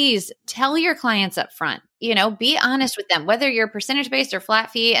please tell your clients up front, be honest with them, whether you're percentage-based or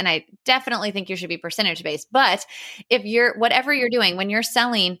flat fee. And I definitely think you should be percentage-based. But if whatever you're doing, when you're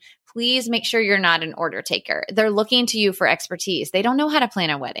selling, please make sure you're not an order taker. They're looking to you for expertise. They don't know how to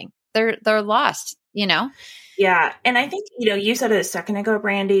plan a wedding. They're lost, Yeah. And I think, you said it a second ago,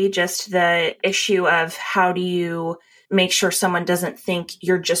 Brandy, just the issue of how do you make sure someone doesn't think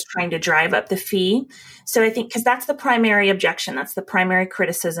you're just trying to drive up the fee. So I think, because that's the primary objection. That's the primary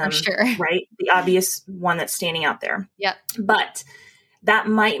criticism, right? The obvious one that's standing out there. Yep. But that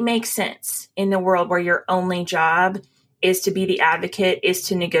might make sense in the world where your only job is to be the advocate, is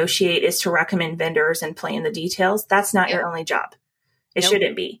to negotiate, is to recommend vendors and play in the details. That's not your only job. It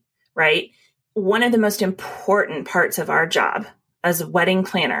shouldn't be, right? One of the most important parts of our job as a wedding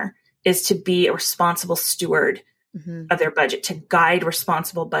planner is to be a responsible steward of their budget, to guide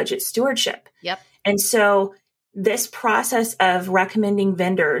responsible budget stewardship. Yep. And so this process of recommending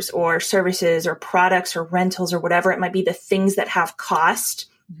vendors or services or products or rentals or whatever it might be, the things that have cost,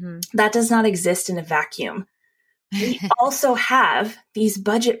 that does not exist in a vacuum. We also have these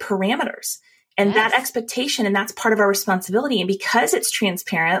budget parameters. And that expectation, and that's part of our responsibility. And because it's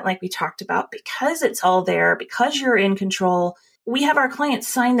transparent, like we talked about, because it's all there, because you're in control, we have our clients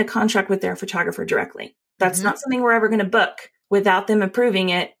sign the contract with their photographer directly. That's not something we're ever going to book without them approving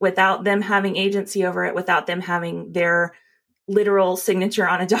it, without them having agency over it, without them having their literal signature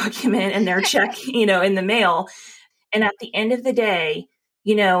on a document and their check, in the mail. And at the end of the day,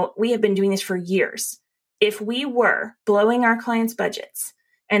 we have been doing this for years. If we were blowing our clients' budgets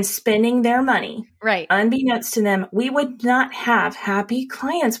and spending their money, right, unbeknownst to them, we would not have happy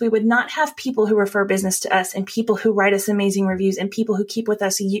clients. We would not have people who refer business to us and people who write us amazing reviews and people who keep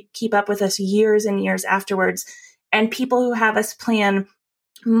up with us years and years afterwards, and people who have us plan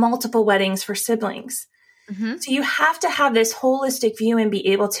multiple weddings for siblings. So you have to have this holistic view and be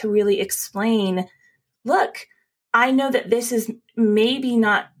able to really explain, look, I know that this is maybe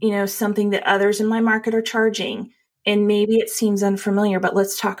not, something that others in my market are charging. And maybe it seems unfamiliar, but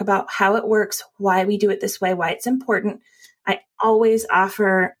let's talk about how it works, why we do it this way, why it's important. I always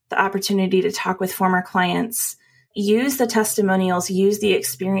offer the opportunity to talk with former clients, use the testimonials, use the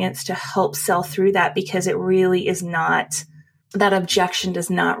experience to help sell through that, because it really is not, that objection does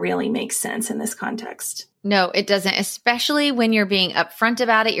not really make sense in this context. No, it doesn't, especially when you're being upfront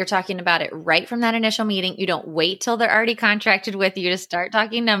about it. You're talking about it right from that initial meeting. You don't wait till they're already contracted with you to start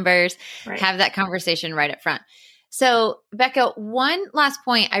talking numbers, have that conversation right up front. So Becca, one last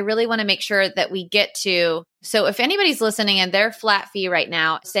point I really want to make sure that we get to. So if anybody's listening and they're flat fee right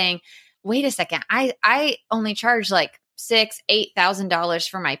now saying, wait a second, I only charge like $6,000-$8,000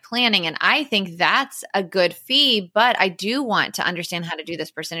 for my planning. And I think that's a good fee, but I do want to understand how to do this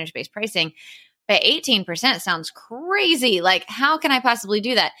percentage-based pricing. But 18% sounds crazy. Like, how can I possibly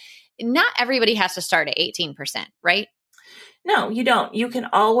do that? Not everybody has to start at 18%, right? No, you don't. You can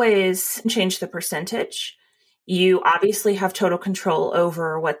always change the percentage. You obviously have total control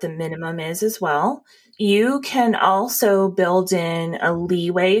over what the minimum is as well. You can also build in a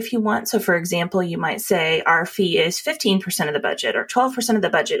leeway if you want. So for example, you might say our fee is 15% of the budget or 12% of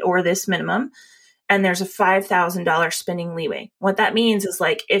the budget or this minimum, and there's a $5,000 spending leeway. What that means is,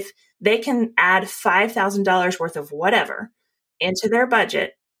 like, if they can add $5,000 worth of whatever into their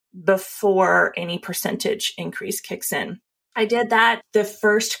budget before any percentage increase kicks in, I did that. The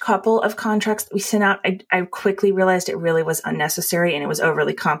first couple of contracts that we sent out, I quickly realized it really was unnecessary and it was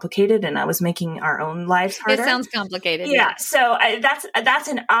overly complicated and I was making our own lives harder. It sounds complicated. Yeah. So that's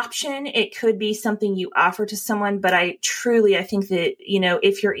an option. It could be something you offer to someone, but I think that,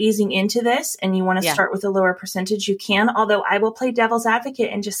 if you're easing into this and you want to start with a lower percentage, you can, although I will play devil's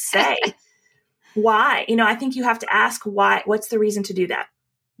advocate and just say, why? I think you have to ask why. What's the reason to do that?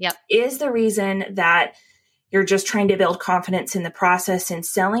 Yep. Is the reason that you're just trying to build confidence in the process and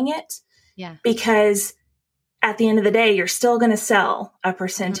selling it? Yeah. Because at the end of the day, you're still going to sell a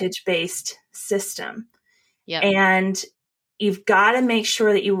percentage-based system. Yep. And you've got to make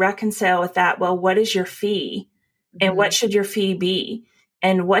sure that you reconcile with that. Well, what is your fee? And what should your fee be?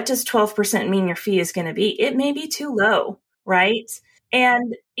 And what does 12% mean your fee is going to be? It may be too low, right?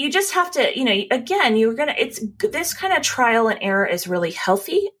 And you just have to, again, this kind of trial and error is really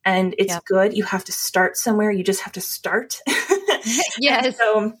healthy and it's good. You have to start somewhere. You just have to start. Yes.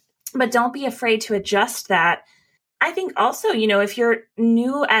 But don't be afraid to adjust that. I think also, if you're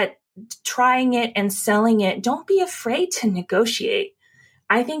new at trying it and selling it, don't be afraid to negotiate.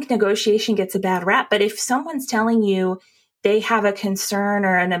 I think negotiation gets a bad rap, but if someone's telling you they have a concern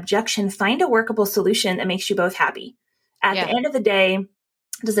or an objection, find a workable solution that makes you both happy. At the end of the day,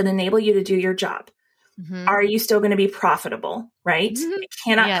 does it enable you to do your job? Are you still going to be profitable, right? It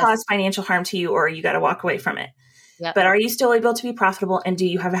cannot cause financial harm to you or you got to walk away from it. Yep. But are you still able to be profitable and do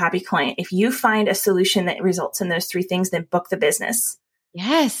you have a happy client? If you find a solution that results in those three things, then book the business.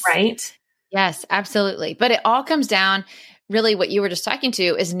 Yes. Right? Yes, absolutely. But it all comes down, really what you were just talking to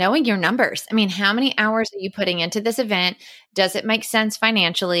is knowing your numbers. I mean, how many hours are you putting into this event? Does it make sense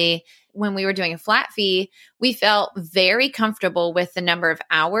financially? When we were doing a flat fee, we felt very comfortable with the number of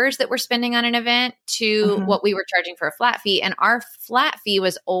hours that we're spending on an event to what we were charging for a flat fee. And our flat fee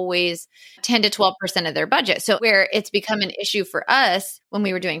was always 10 to 12% of their budget. So where it's become an issue for us when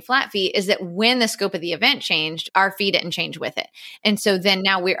we were doing flat fee is that when the scope of the event changed, our fee didn't change with it. And so then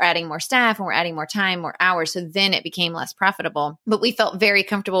now we're adding more staff and we're adding more time, more hours. So then it became less profitable. But we felt very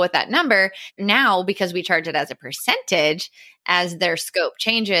comfortable with that number. Now, because we charge it as a percentage, as their scope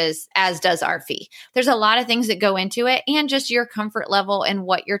changes, as does our fee. There's a lot of things that go into it and just your comfort level and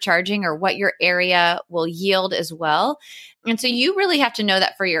what you're charging or what your area will yield as well. And so you really have to know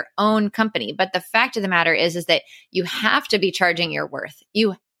that for your own company. But the fact of the matter is that you have to be charging your worth.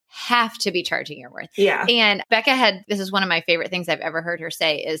 You have to be charging your worth. Yeah. And Becca this is one of my favorite things I've ever heard her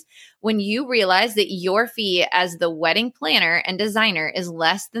say is when you realize that your fee as the wedding planner and designer is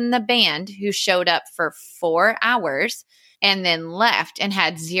less than the band who showed up for 4 hours and then left and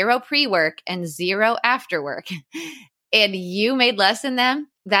had 0 pre-work and 0 after work, and you made less than them,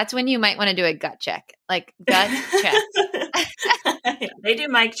 that's when you might want to do a gut check. Like gut check. They do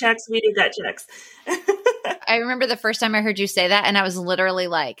mic checks. We do gut checks. I remember the first time I heard you say that and I was literally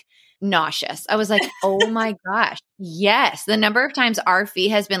like nauseous. I was like, oh my gosh. Yes. The number of times our fee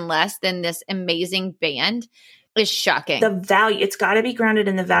has been less than this amazing band is shocking. The value, it's got to be grounded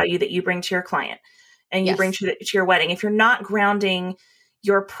in the value that you bring to your client and you bring to your wedding. If you're not grounding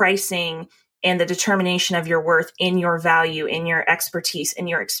your pricing and the determination of your worth in your value, in your expertise, in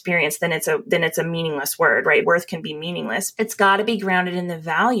your experience, then it's a meaningless word, right? Worth can be meaningless. It's got to be grounded in the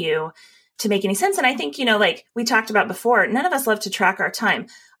value to make any sense. And I think, like we talked about before, none of us love to track our time.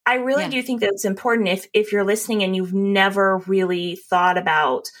 I really do think that it's important if you're listening and you've never really thought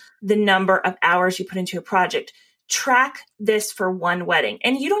about the number of hours you put into a project, track this for one wedding.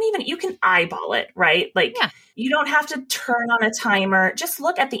 And you can eyeball it, right? Like you don't have to turn on a timer. Just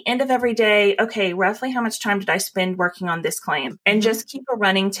look at the end of every day. Okay, roughly how much time did I spend working on this client? And just keep a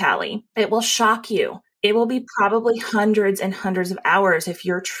running tally. It will shock you. It will be probably hundreds and hundreds of hours if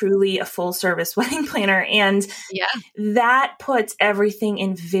you're truly a full service wedding planner. And that puts everything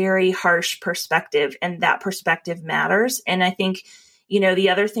in very harsh perspective, and that perspective matters. And I think, the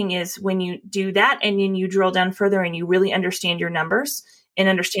other thing is when you do that and then you drill down further and you really understand your numbers and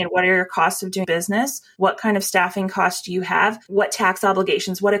understand what are your costs of doing business, what kind of staffing costs do you have, what tax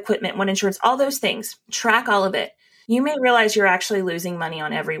obligations, what equipment, what insurance, all those things, track all of it. You may realize you're actually losing money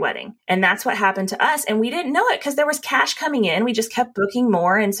on every wedding. And that's what happened to us. And we didn't know it because there was cash coming in. We just kept booking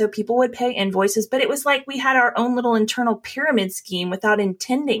more. And so people would pay invoices, but it was like we had our own little internal pyramid scheme without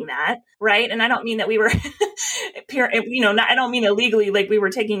intending that. Right. And I don't mean that we were, I don't mean illegally, like we were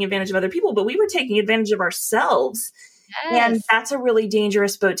taking advantage of other people, but we were taking advantage of ourselves. Yes. And that's a really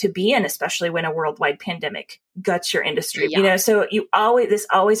dangerous boat to be in, especially when a worldwide pandemic guts your industry. So this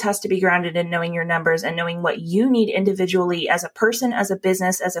always has to be grounded in knowing your numbers and knowing what you need individually as a person, as a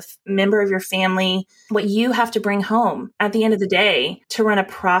business, as a member of your family, what you have to bring home at the end of the day to run a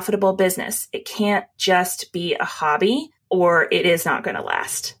profitable business. It can't just be a hobby. or it is not going to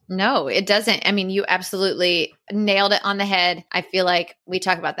last. No, it doesn't. I mean, you absolutely nailed it on the head. I feel like we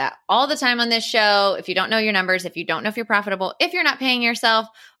talk about that all the time on this show. If you don't know your numbers, if you don't know if you're profitable, if you're not paying yourself,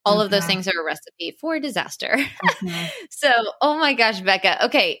 all of those things are a recipe for disaster. So, oh my gosh, Becca.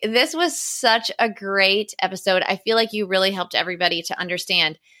 Okay, this was such a great episode. I feel like you really helped everybody to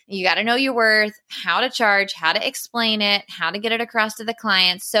understand you got to know your worth, how to charge, how to explain it, how to get it across to the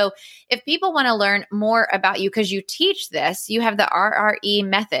clients. So if people want to learn more about you, because you teach this, you have the RRE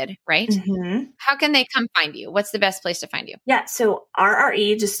method, right? Mm-hmm. How can they come find you? What's the best place to find you? Yeah. So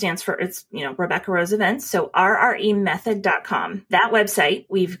RRE just stands for, it's, Rebecca Rose Events. So rremethod.com. That website,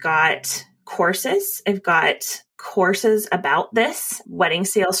 we've got courses. I've got courses about this wedding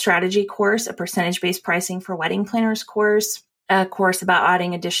sales strategy course, a percentage-based pricing for wedding planners course, a course about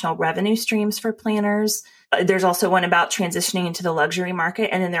adding additional revenue streams for planners. There's also one about transitioning into the luxury market.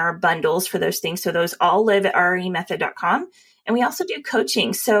 And then there are bundles for those things. So those all live at rremethod.com. And we also do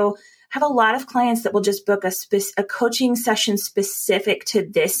coaching. So I have a lot of clients that will just book a coaching session specific to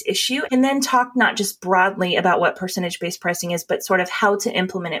this issue and then talk not just broadly about what percentage-based pricing is, but sort of how to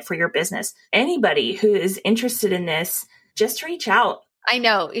implement it for your business. Anybody who is interested in this, just reach out. I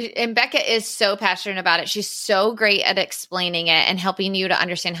know. And Becca is so passionate about it. She's so great at explaining it and helping you to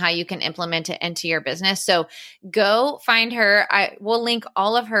understand how you can implement it into your business. So go find her. I will link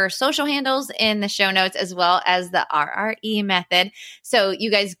all of her social handles in the show notes as well as the RRE method. So you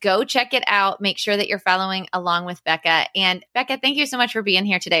guys go check it out. Make sure that you're following along with Becca. And Becca, thank you so much for being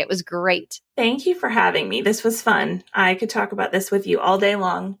here today. It was great. Thank you for having me. This was fun. I could talk about this with you all day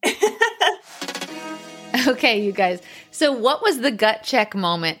long. Okay, you guys. So what was the gut check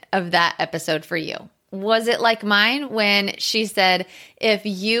moment of that episode for you? Was it like mine when she said, if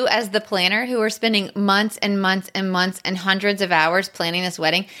you as the planner who are spending months and months and months and hundreds of hours planning this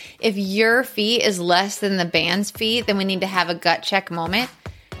wedding, if your fee is less than the band's fee, then we need to have a gut check moment?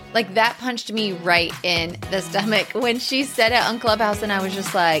 Like that punched me right in the stomach when she said it on Clubhouse, and I was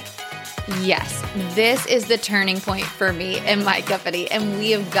just like, yes, this is the turning point for me and my company, and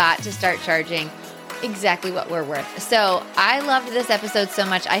we have got to start charging exactly what we're worth. So I loved this episode so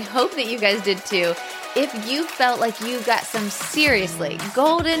much. I hope that you guys did too. If you felt like you got some seriously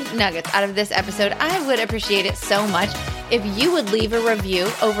golden nuggets out of this episode, I would appreciate it so much if you would leave a review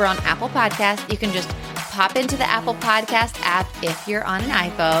over on Apple Podcasts. You can just pop into the Apple Podcast app if you're on an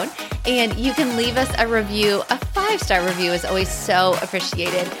iPhone, and you can leave us a review. A 5-star review is always so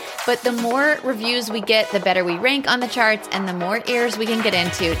appreciated. But the more reviews we get, the better we rank on the charts and the more ears we can get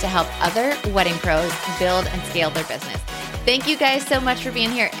into to help other wedding pros build and scale their business. Thank you guys so much for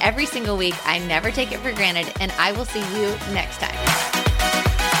being here every single week. I never take it for granted, and I will see you next time.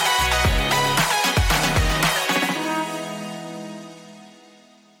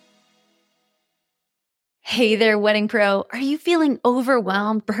 Hey there, wedding pro. Are you feeling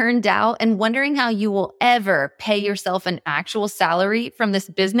overwhelmed, burned out, and wondering how you will ever pay yourself an actual salary from this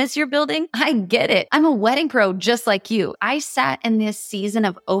business you're building? I get it. I'm a wedding pro just like you. I sat in this season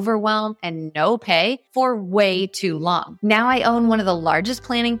of overwhelm and no pay for way too long. Now I own one of the largest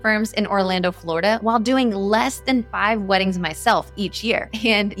planning firms in Orlando, Florida, while doing less than 5 weddings myself each year.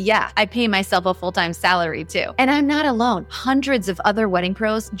 And yeah, I pay myself a full-time salary too. And I'm not alone. Hundreds of other wedding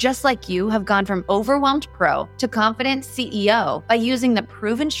pros just like you have gone from overwhelmed pro to confident CEO by using the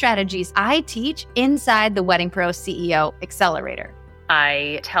proven strategies I teach inside the Wedding Pro CEO Accelerator.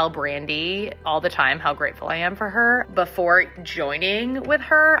 I tell Brandy all the time how grateful I am for her. Before joining with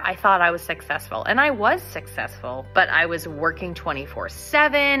her, I thought I was successful, and I was successful, but I was working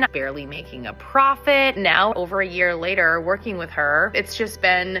 24/7, barely making a profit. Now, over a year later, working with her, it's just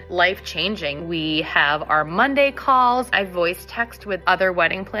been life-changing. We have our Monday calls. I voice text with other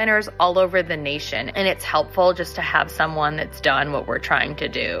wedding planners all over the nation, and it's helpful just to have someone that's done what we're trying to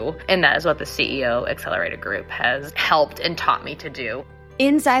do. And that is what the CEO Accelerator Group has helped and taught me to do.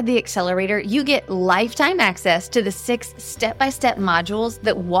 Inside the Accelerator, you get lifetime access to the 6 step-by-step modules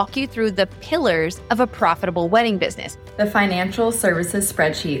that walk you through the pillars of a profitable wedding business. The financial services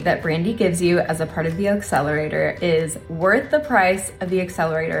spreadsheet that Brandy gives you as a part of the Accelerator is worth the price of the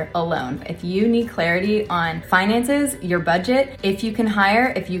Accelerator alone. If you need clarity on finances, your budget, if you can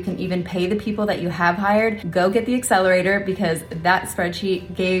hire, if you can even pay the people that you have hired, go get the Accelerator, because that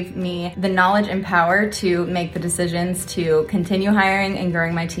spreadsheet gave me the knowledge and power to make the decisions to continue hiring and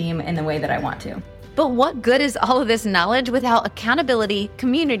growing my team in the way that I want to. But what good is all of this knowledge without accountability,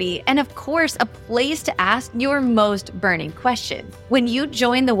 community, and of course, a place to ask your most burning question? When you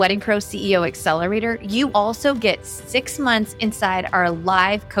join the Wedding Pro CEO Accelerator, you also get 6 months inside our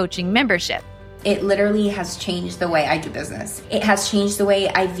live coaching membership. It literally has changed the way I do business. It has changed the way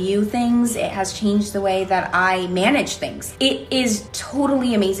I view things. It has changed the way that I manage things. It is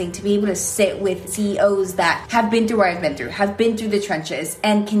totally amazing to be able to sit with CEOs that have been through what I've been through, have been through the trenches,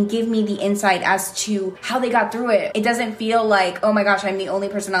 and can give me the insight as to how they got through it. It doesn't feel like, oh my gosh, I'm the only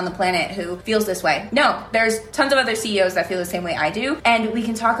person on the planet who feels this way. No, there's tons of other CEOs that feel the same way I do, and we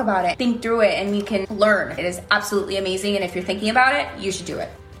can talk about it, think through it, and we can learn. It is absolutely amazing, and if you're thinking about it, you should do it.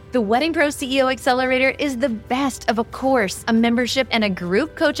 The Wedding Pro CEO Accelerator is the best of a course, a membership, and a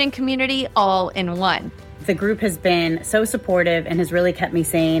group coaching community all in one. The group has been so supportive and has really kept me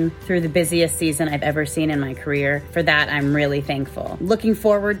sane through the busiest season I've ever seen in my career. For that, I'm really thankful. Looking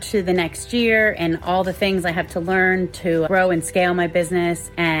forward to the next year and all the things I have to learn to grow and scale my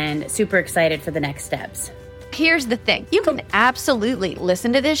business, and super excited for the next steps. Here's the thing. You can absolutely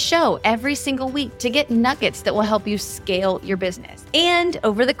listen to this show every single week to get nuggets that will help you scale your business. And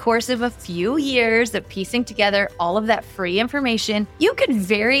over the course of a few years of piecing together all of that free information, you could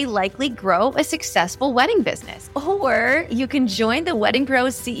very likely grow a successful wedding business. Or you can join the Wedding Pro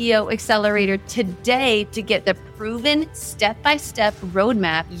CEO Accelerator today to get the proven step-by-step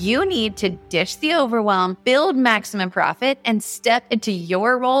roadmap you need to ditch the overwhelm, build maximum profit, and step into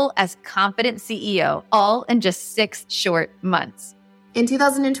your role as confident CEO, all in just 6 short months. In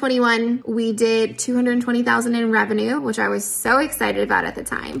 2021, we did $220,000 in revenue, which I was so excited about at the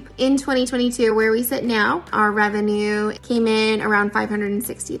time. In 2022, where we sit now, our revenue came in around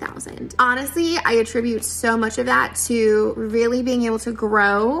 $560,000. Honestly, I attribute so much of that to really being able to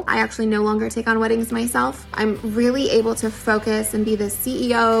grow. I actually no longer take on weddings myself. I'm really able to focus and be the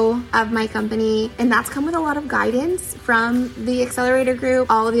CEO of my company, and that's come with a lot of guidance from the Accelerator Group,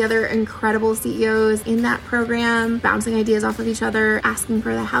 all of the other incredible CEOs in that program, bouncing ideas off of each other, asking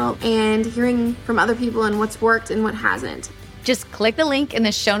for the help, and hearing from other people and what's worked and what hasn't. Just click the link in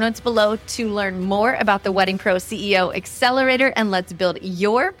the show notes below to learn more about the Wedding Pro CEO Accelerator, and let's build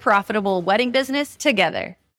your profitable wedding business together.